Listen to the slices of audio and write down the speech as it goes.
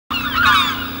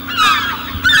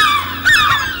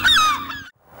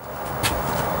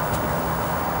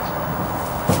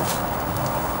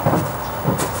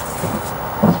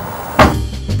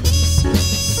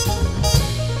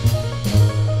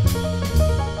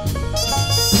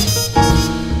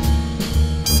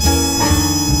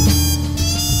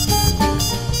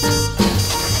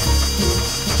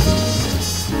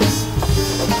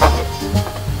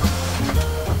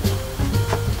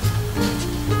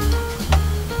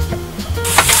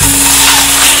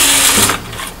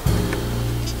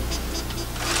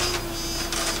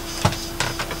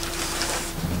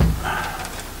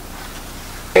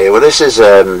this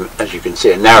is, as you can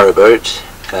see, a narrowboat,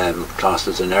 classed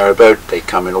as a narrowboat. They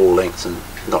come in all lengths and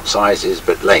not sizes,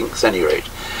 but lengths, at any rate.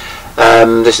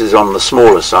 This is on the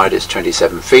smaller side, it's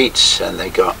 27 feet, and they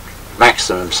got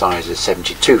maximum size is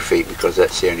 72 feet because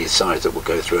that's the only size that will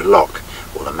go through a lock,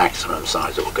 or the maximum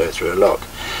size that will go through a lock.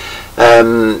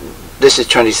 This is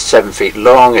 27 feet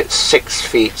long, it's 6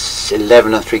 feet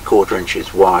 11 3/4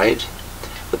 inches wide,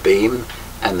 the beam,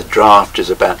 and the draft is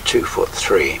about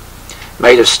 2'3".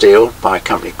 Made of steel by a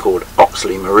company called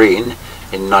Oxley Marine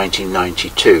in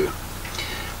 1992.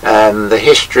 The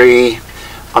history,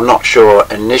 I'm not sure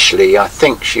initially. I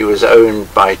think she was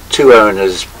owned by 2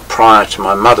 owners prior to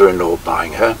my mother-in-law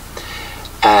buying her,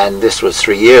 and this was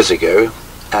 3 years ago,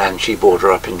 and she bought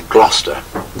her up in Gloucester.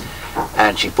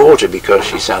 And she bought her because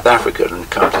she's South African and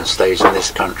comes and stays in this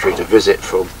country to visit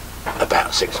for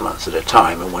about 6 months at a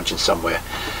time and wanted somewhere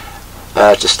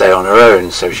to stay on her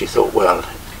own. So she thought, well,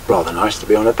 rather nice to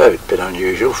be on a boat, a bit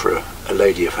unusual for a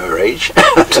lady of her age.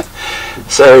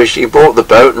 So she bought the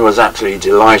boat and was absolutely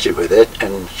delighted with it,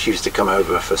 and she used to come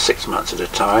over for 6 months at a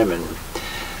time and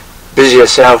busy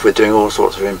herself with doing all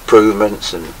sorts of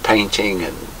improvements and painting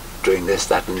and doing this,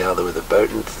 that and the other with the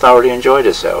boat, and thoroughly enjoyed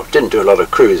herself. Didn't do a lot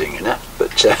of cruising in it,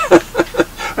 but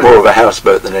more of a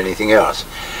houseboat than anything else.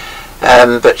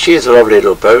 But she is a lovely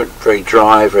little boat, very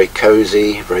dry, very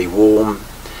cosy, very warm,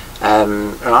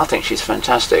 and I think she's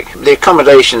fantastic. The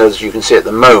accommodation, as you can see at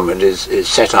the moment, is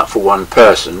set up for one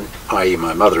person, i.e.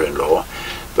 my mother-in-law,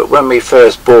 but when we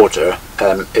first bought her,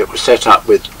 it was set up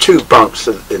with 2 bunks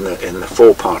in the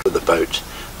forepart of the boat,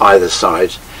 either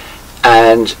side,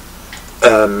 and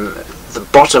the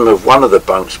bottom of one of the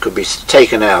bunks could be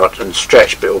taken out and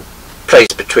stretched or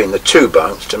placed between the 2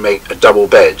 bunks to make a double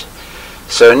bed.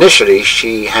 So initially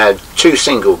she had 2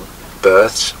 single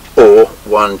berths or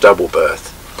 1 double berth,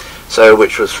 so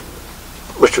which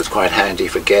was quite handy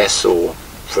for guests or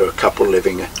for a couple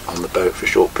living on the boat for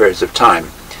short periods of time.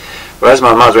 Whereas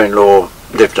my mother-in-law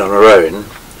lived on her own,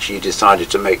 she decided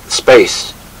to make the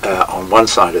space on one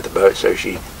side of the boat, so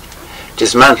she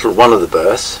dismantled one of the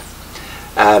berths,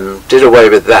 did away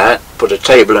with that, put a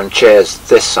table and chairs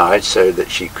this side so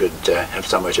that she could have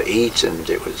somewhere to eat, and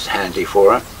it was handy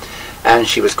for her, and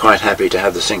she was quite happy to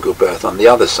have the single berth on the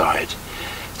other side.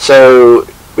 So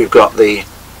we've got the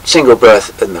single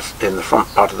berth in the front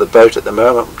part of the boat at the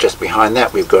moment. Just behind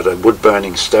that we've got a wood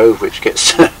burning stove which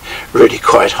gets really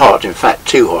quite hot, in fact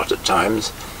too hot at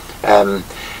times.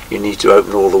 You need to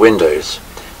open all the windows,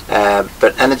 and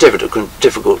they're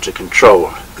difficult to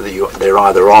control. They're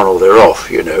either on or they're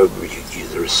off, you know.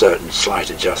 There are certain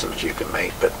slight adjustments you can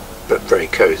make, but very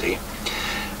cosy.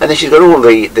 And then she's got all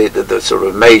the sort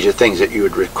of major things that you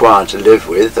would require to live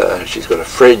with. She's got a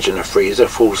fridge and a freezer,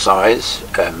 full size.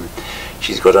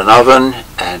 She's got an oven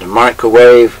and a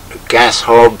microwave, a gas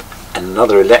hob and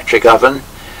another electric oven.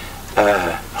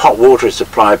 Hot water is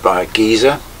supplied by a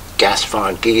geyser,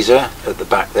 gas-fired geyser at the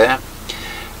back there.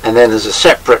 And then there's a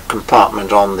separate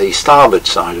compartment on the starboard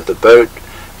side of the boat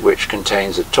which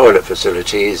contains the toilet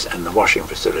facilities and the washing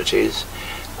facilities.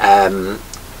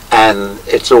 And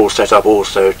it's all set up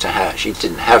also to have, she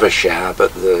didn't have a shower,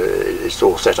 but it's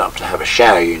all set up to have a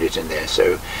shower unit in there.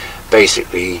 So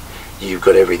basically you've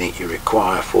got everything you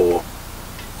require for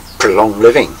prolonged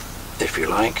living, if you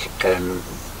like.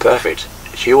 Perfect.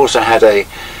 She also had a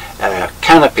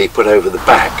canopy put over the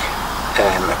back,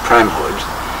 a pram hood,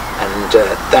 and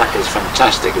that is a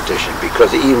fantastic addition,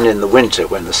 because even in the winter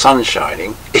when the sun's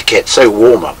shining, it gets so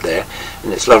warm up there,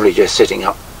 and it's lovely just sitting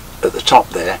up at the top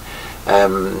there,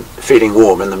 feeling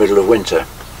warm in the middle of winter.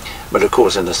 But of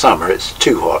course in the summer it's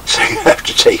too hot, so you have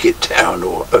to take it down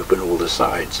or open all the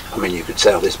sides. I mean, you could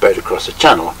sail this boat across the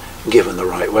channel given the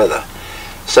right weather.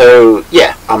 So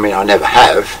yeah, I mean, I never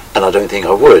have, and I don't think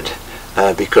I would,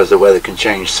 because the weather can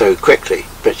change so quickly.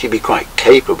 But you'd be quite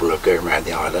capable of going around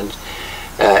the island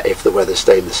if the weather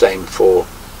stayed the same for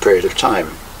a period of time.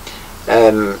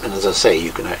 And as I say,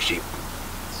 you can actually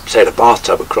sail a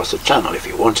bathtub across the channel if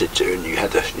you wanted to, and you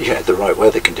had the right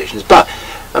weather conditions. But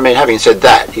I mean, having said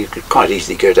that, you could quite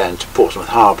easily go down to Portsmouth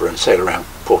Harbour and sail around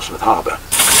Portsmouth Harbour.